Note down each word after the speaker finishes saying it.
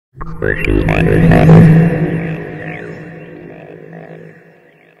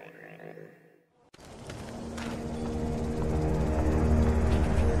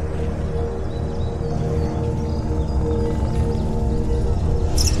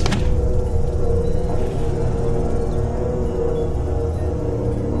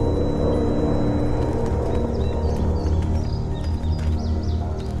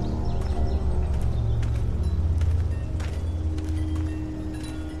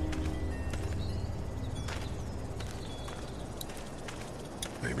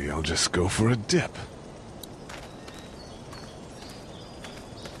Maybe I'll just go for a dip.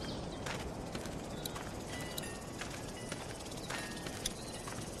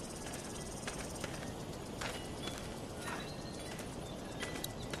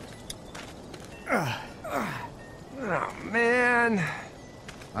 Oh, man.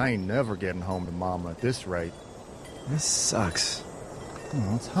 I ain't never getting home to Mama at this rate. This sucks.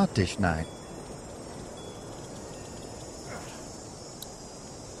 Oh, it's hot dish night.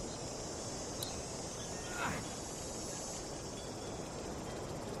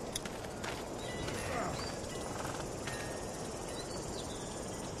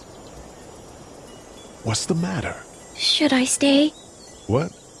 What's the matter? Should I stay?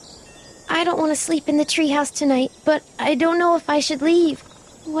 What? I don't want to sleep in the treehouse tonight, but I don't know if I should leave.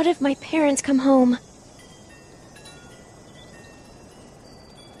 What if my parents come home?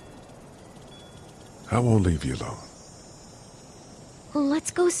 I won't leave you alone.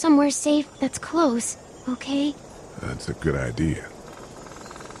 Let's go somewhere safe that's close, okay? That's a good idea.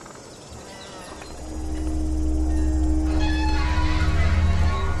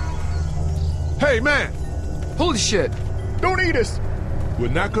 Hey, man! Holy shit! Don't eat us! We're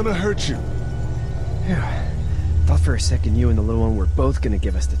not gonna hurt you. Yeah. Thought for a second you and the little one were both gonna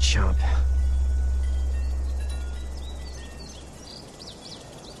give us the chomp.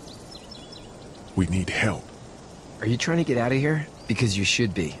 We need help. Are you trying to get out of here? Because you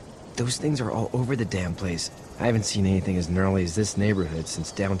should be. Those things are all over the damn place. I haven't seen anything as gnarly as this neighborhood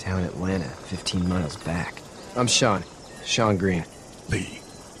since downtown Atlanta, 15 miles back. I'm Sean. Sean Green. Lee,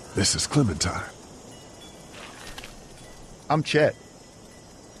 this is Clementine. I'm Chet.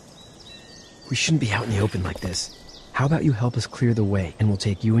 We shouldn't be out in the open like this. How about you help us clear the way, and we'll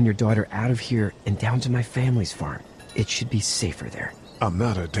take you and your daughter out of here and down to my family's farm. It should be safer there. I'm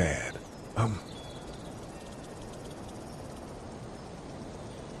not her dad. I'm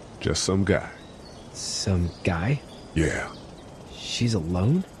just some guy. Some guy? Yeah. She's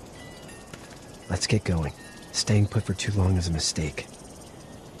alone? Let's get going. Staying put for too long is a mistake.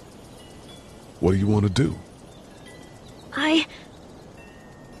 What do you want to do?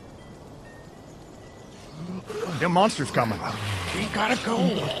 Them monsters coming. We gotta go.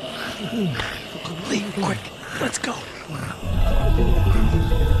 Lee, quick, let's go.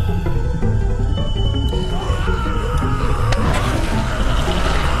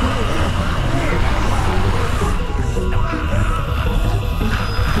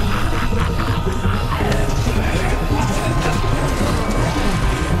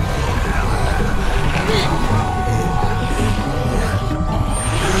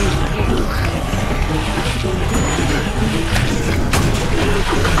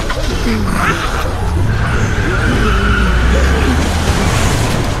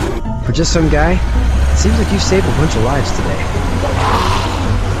 For just some guy, it seems like you've saved a bunch of lives today.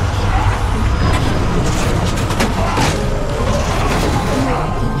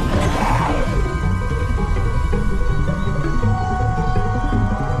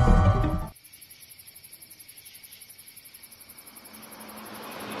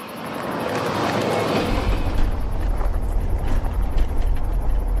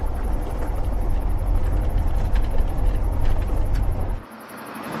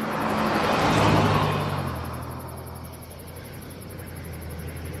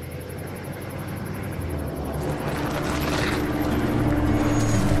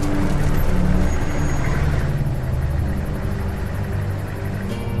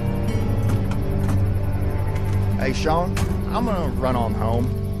 Hey, Sean, I'm gonna run on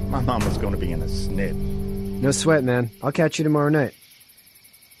home. My mama's gonna be in a snit. No sweat, man. I'll catch you tomorrow night.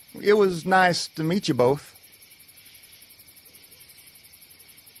 It was nice to meet you both.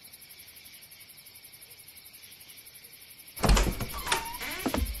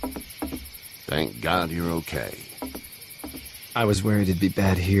 Thank God you're okay. I was worried it'd be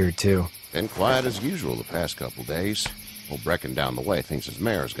bad here, too. Been quiet as usual the past couple days. Old Brecken down the way thinks his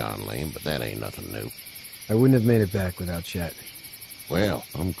mare's gone lame, but that ain't nothing new. I wouldn't have made it back without Chet. Well,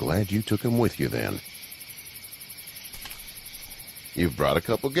 I'm glad you took him with you then. You've brought a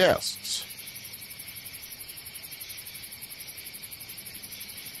couple guests.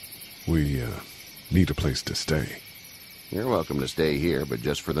 We, need a place to stay. You're welcome to stay here, but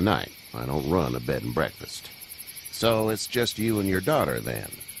just for the night. I don't run a bed and breakfast. So it's just you and your daughter, then?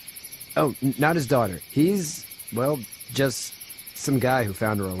 Oh, not his daughter. He's, well, just some guy who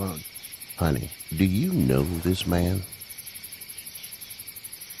found her alone. Honey, do you know this man?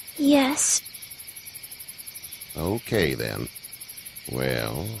 Yes. Okay, then.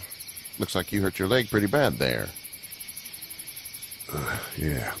 Well, looks like you hurt your leg pretty bad there.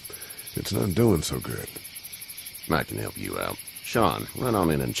 Yeah. It's not doing so good. I can help you out. Sean, run on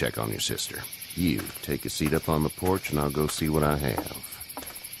in and check on your sister. You, take a seat up on the porch and I'll go see what I have.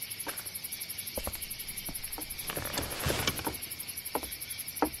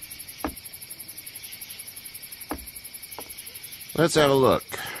 Let's have a look.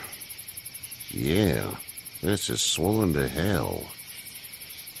 Yeah, this is swollen to hell.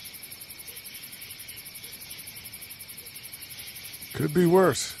 Could be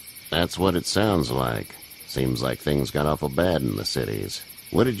worse. That's what it sounds like. Seems like things got awful bad in the cities.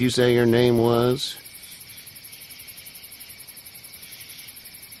 What did you say your name was?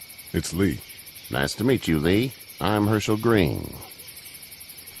 It's Lee. Nice to meet you, Lee. I'm Herschel Green.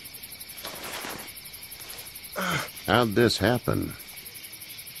 How'd this happen?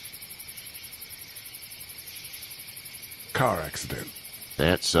 Car accident.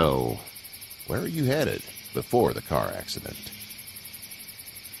 That's so. Where are you headed before the car accident?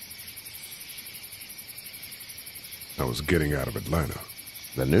 I was getting out of Atlanta.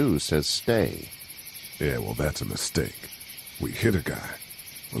 The news says stay. Yeah, well, that's a mistake. We hit a guy.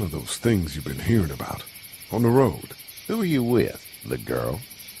 One of those things you've been hearing about. On the road. Who are you with? The girl?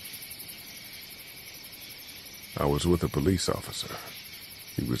 I was with a police officer.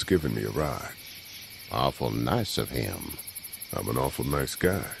 He was giving me a ride. Awful nice of him. I'm an awful nice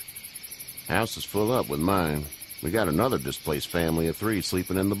guy. House is full up with mine. We got another displaced family of 3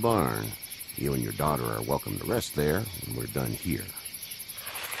 sleeping in the barn. You and your daughter are welcome to rest there when we're done here.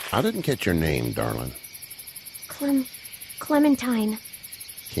 I didn't catch your name, darling. Clementine.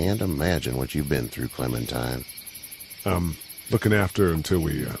 Can't imagine what you've been through, Clementine. I'm looking after her until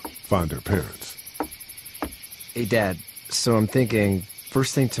we find her parents. Hey, Dad, so I'm thinking,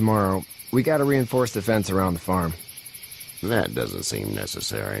 first thing tomorrow, we gotta reinforce the fence around the farm. That doesn't seem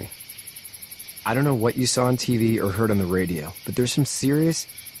necessary. I don't know what you saw on TV or heard on the radio, but there's some serious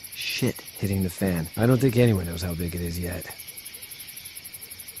shit hitting the fan. I don't think anyone knows how big it is yet.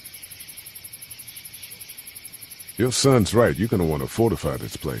 Your son's right. You're gonna want to fortify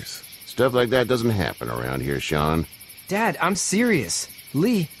this place. Stuff like that doesn't happen around here, Sean. Dad, I'm serious.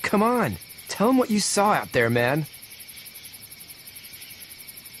 Lee, come on. Tell him what you saw out there, man.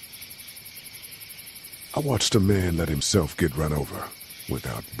 I watched a man let himself get run over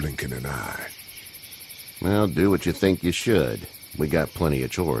without blinking an eye. Well, do what you think you should. We got plenty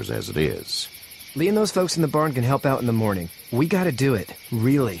of chores as it is. Lee and those folks in the barn can help out in the morning. We gotta do it.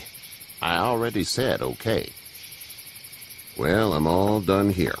 Really. I already said okay. Well, I'm all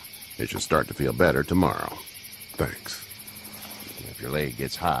done here. It should start to feel better tomorrow. Thanks. If your leg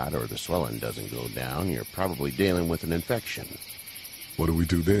gets hot or the swelling doesn't go down, you're probably dealing with an infection. What do we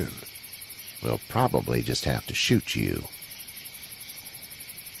do then? We'll probably just have to shoot you.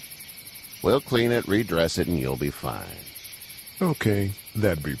 We'll clean it, redress it, and you'll be fine. Okay,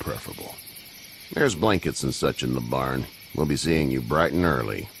 that'd be preferable. There's blankets and such in the barn. We'll be seeing you bright and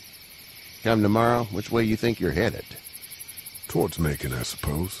early. Come tomorrow, which way you think you're headed? Towards Macon, I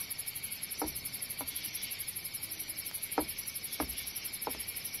suppose.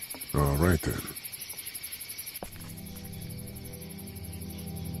 All right, then.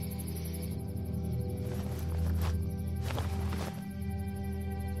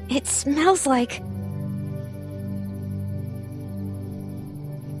 It smells like...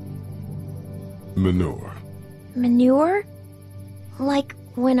 Manure. manure? Like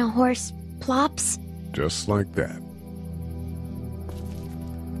when a horse plops? Just like that.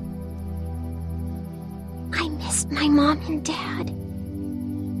 I miss my mom and dad.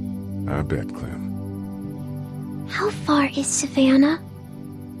 I bet, Clem. How far is Savannah?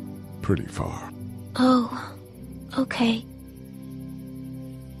 Pretty far. Oh, okay.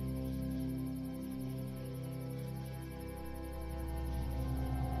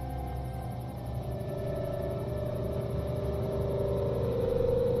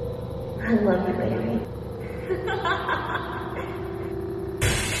 I love you, baby.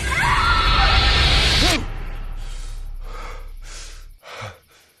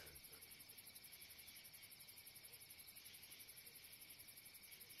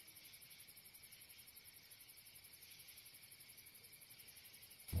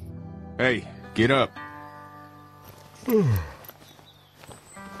 Hey, get up.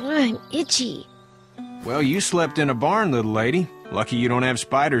 I'm itchy. Well, you slept in a barn, little lady. Lucky you don't have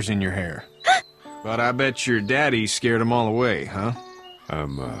spiders in your hair. But I bet your daddy scared them all away, huh?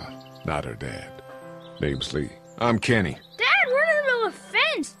 I'm, not her dad. Name's Lee. I'm Kenny. Dad, we're in the middle of a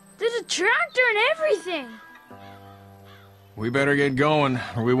fence. There's a tractor and everything. We better get going,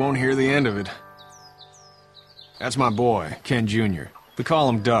 or we won't hear the end of it. That's my boy, Ken Jr. We call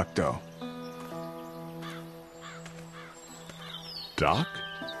him Duck, though. Doc?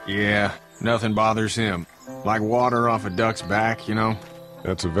 Yeah, nothing bothers him. Like water off a duck's back, you know?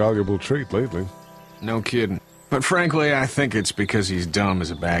 That's a valuable trait lately. No kidding. But frankly, I think it's because he's dumb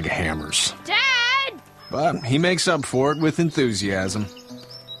as a bag of hammers. Dad! But he makes up for it with enthusiasm.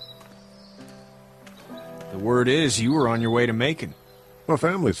 The word is you were on your way to Macon. My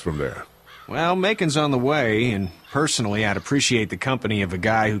family's from there. Well, Macon's on the way, and personally, I'd appreciate the company of a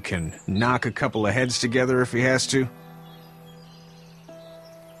guy who can knock a couple of heads together if he has to.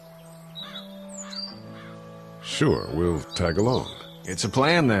 Sure, we'll tag along. It's a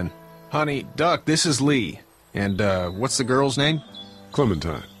plan, then. Honey, Duck, this is Lee. And, what's the girl's name?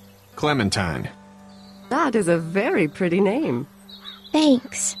 Clementine. Clementine. That is a very pretty name.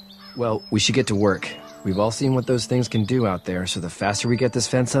 Thanks. Well, we should get to work. We've all seen what those things can do out there, so the faster we get this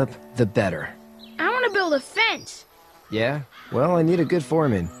fence up, the better. I want to build a fence. Yeah? Well, I need a good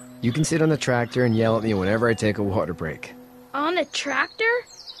foreman. You can sit on the tractor and yell at me whenever I take a water break. On the tractor?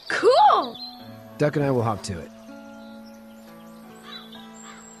 Cool! Duck and I will hop to it.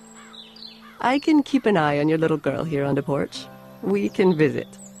 I can keep an eye on your little girl here on the porch. We can visit.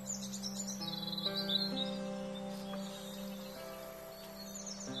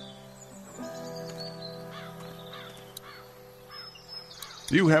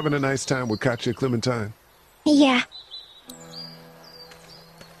 You having a nice time with Katya, Clementine? Yeah.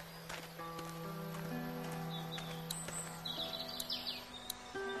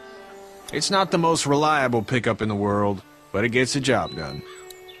 It's not the most reliable pickup in the world, but it gets the job done.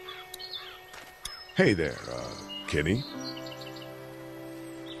 Hey there, Kenny.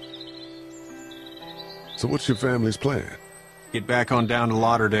 So what's your family's plan? Get back on down to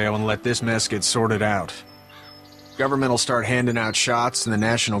Lauderdale and let this mess get sorted out. Government will start handing out shots and the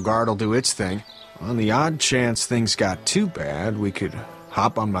National Guard will do its thing. On the odd chance things got too bad, we could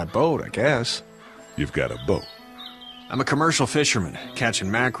hop on my boat, I guess. You've got a boat. I'm a commercial fisherman,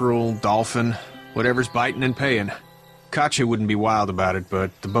 catching mackerel, dolphin, whatever's biting and paying. Katya wouldn't be wild about it, but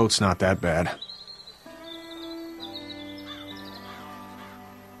the boat's not that bad.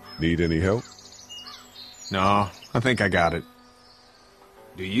 Need any help? No, I think I got it.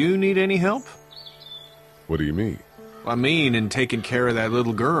 Do you need any help? What do you mean? I mean, in taking care of that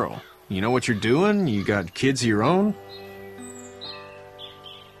little girl. You know what you're doing? You got kids of your own?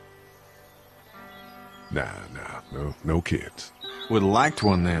 Nah, no kids. Would've liked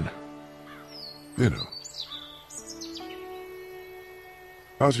one then. You know.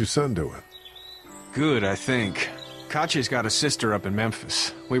 How's your son doing? Good, I think. Katya's got a sister up in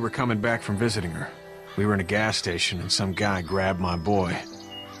Memphis. We were coming back from visiting her. We were in a gas station and some guy grabbed my boy.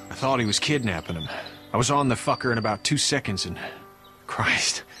 I thought he was kidnapping him. I was on the fucker in about 2 seconds and...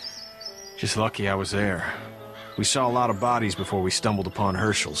 Christ. Just lucky I was there. We saw a lot of bodies before we stumbled upon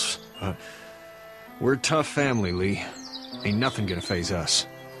Hershel's. We're a tough family, Lee. Ain't nothing gonna faze us.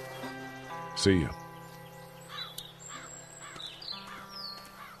 See ya.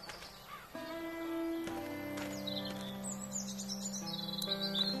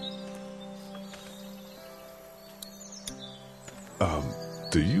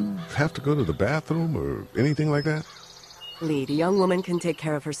 Do you have to go to the bathroom or anything like that? Lee, the young woman can take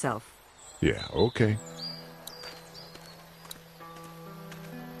care of herself. Yeah, okay.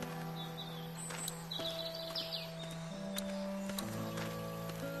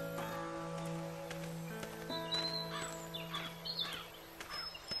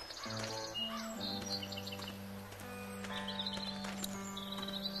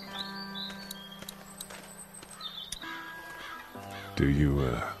 Do you,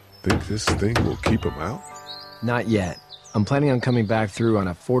 think this thing will keep him out? Not yet. I'm planning on coming back through on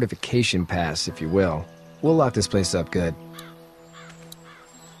a fortification pass, if you will. We'll lock this place up good.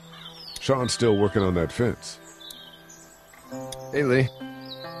 Sean's still working on that fence. Hey, Lee.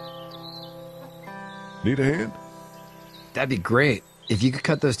 Need a hand? That'd be great. If you could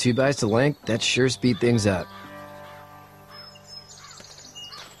cut those 2x to length, that'd sure speed things up.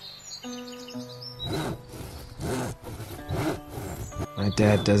 My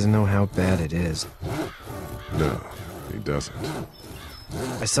dad doesn't know how bad it is. No, he doesn't.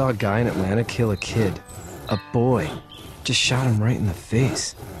 I saw a guy in Atlanta kill a kid. A boy. Just shot him right in the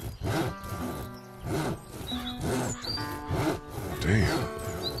face. Damn.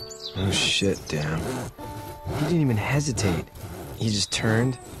 Oh shit, damn. He didn't even hesitate. He just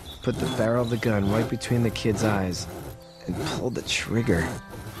turned, put the barrel of the gun right between the kid's eyes, and pulled the trigger.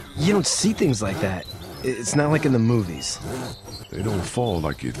 You don't see things like that. It's not like in the movies. They don't fall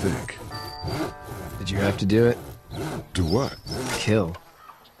like you think. Did you have to do it? Do what? Kill.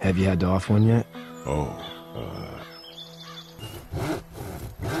 Have you had to off one yet? Oh,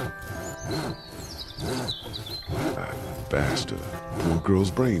 that bastard. Poor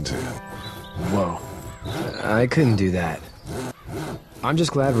girl's brains in. Whoa. I couldn't do that. I'm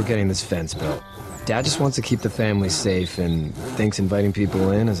just glad we're getting this fence built. Dad just wants to keep the family safe and thinks inviting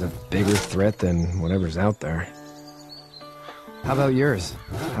people in is a bigger threat than whatever's out there. How about yours?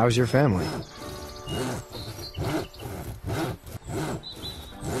 How's your family?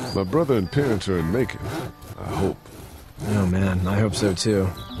 My brother and parents are in Macon. I hope. Oh man, I hope so too.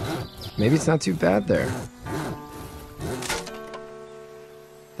 Maybe it's not too bad there.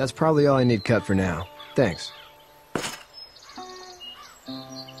 That's probably all I need cut for now. Thanks.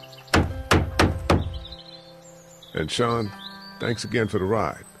 And Sean, thanks again for the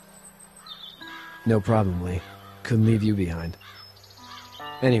ride. No problem, Lee. Couldn't leave you behind.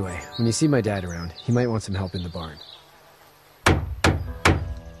 Anyway, when you see my dad around, he might want some help in the barn.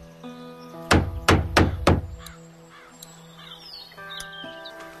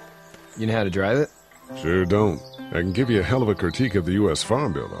 You know how to drive it? Sure don't. I can give you a hell of a critique of the U.S.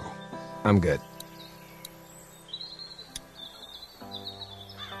 Farm Bill, though. I'm good.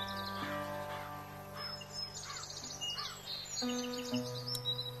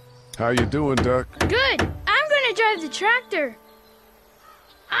 How you doing, Duck? Good. I'm gonna drive the tractor.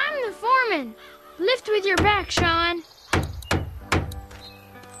 I'm the foreman. Lift with your back, Sean.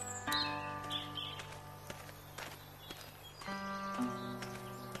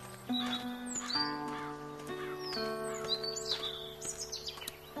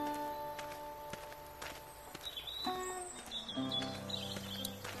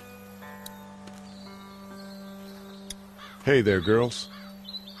 Hey there, girls.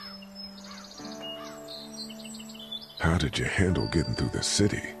 How did you handle getting through the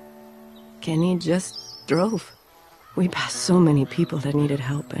city? Kenny just drove. We passed so many people that needed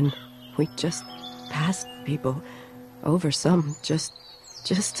help, and we just passed people. Over some, just...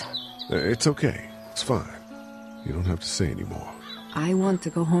 It's okay. It's fine. You don't have to say anymore. I want to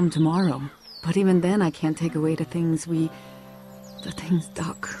go home tomorrow, but even then I can't take away the things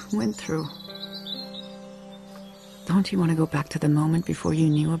Doc went through. Don't you want to go back to the moment before you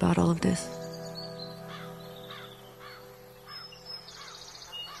knew about all of this?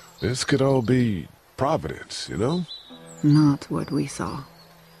 This could all be Providence, you know? Not what we saw.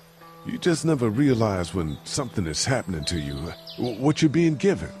 You just never realize when something is happening to you, what you're being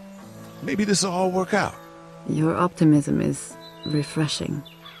given. Maybe this will all work out. Your optimism is refreshing.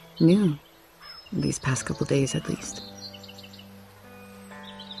 New. These past couple days, at least.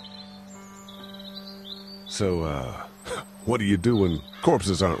 So, what do you do when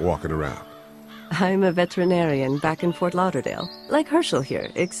corpses aren't walking around? I'm a veterinarian back in Fort Lauderdale. Like Herschel here,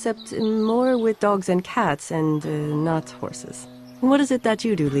 except more with dogs and cats and not horses. What is it that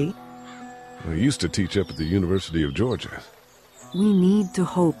you do, Lee? I used to teach up at the University of Georgia. We need to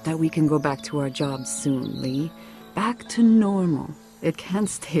hope that we can go back to our jobs soon, Lee. Back to normal. It can't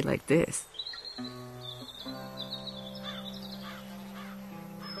stay like this.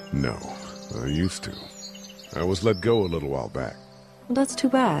 No, I used to. I was let go a little while back. That's too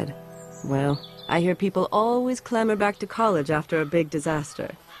bad. Well, I hear people always clamor back to college after a big disaster.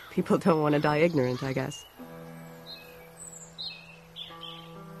 People don't want to die ignorant, I guess.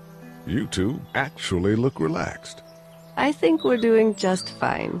 You two actually look relaxed. I think we're doing just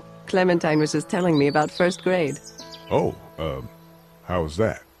fine. Clementine was just telling me about first grade. Oh, how was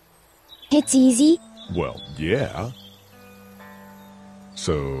that? It's easy. Well, yeah.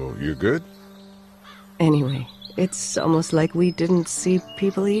 So, you're good? Anyway, it's almost like we didn't see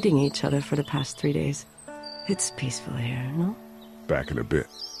people eating each other for the past 3 days. It's peaceful here, no? Back in a bit.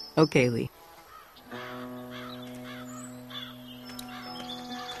 Okay, Lee.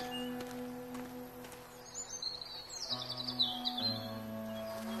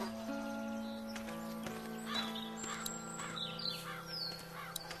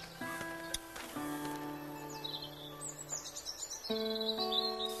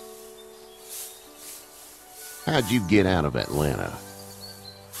 How'd you get out of Atlanta?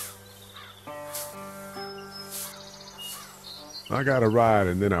 I got a ride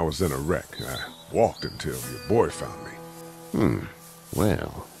and then I was in a wreck. I walked until your boy found me.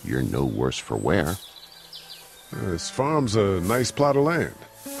 Well, you're no worse for wear. This farm's a nice plot of land.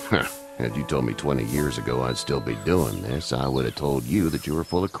 Had you told me 20 years ago I'd still be doing this, I would have told you that you were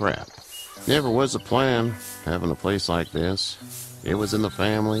full of crap. Never was the plan, having a place like this. It was in the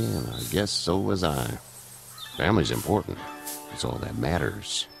family, and I guess so was I. Family's important. It's all that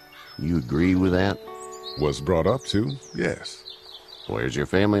matters. You agree with that? Was brought up to, yes. Where's your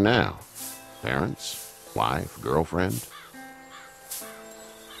family now? Parents? Wife? Girlfriend?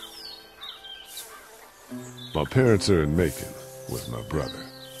 My parents are in Macon with my brother.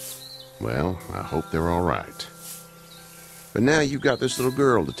 Well, I hope they're all right. But now you've got this little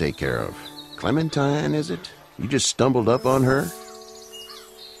girl to take care of. Clementine, is it? You just stumbled up on her?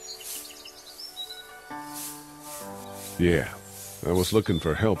 Yeah, I was looking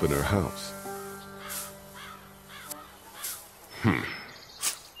for help in her house.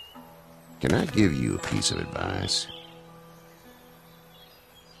 Can I give you a piece of advice?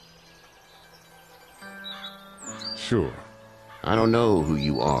 Sure. I don't know who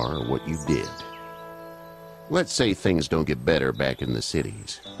you are or what you did. Let's say things don't get better back in the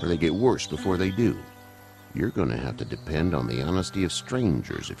cities, or they get worse before they do. You're gonna have to depend on the honesty of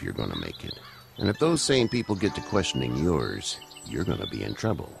strangers if you're gonna make it. And if those same people get to questioning yours, you're gonna be in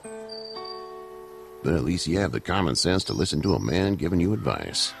trouble. But at least you have the common sense to listen to a man giving you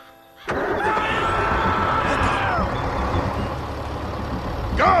advice.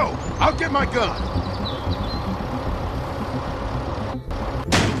 Go! I'll get my gun!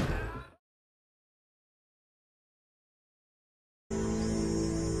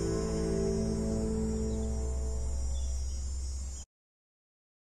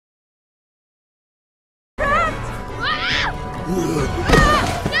 Ah!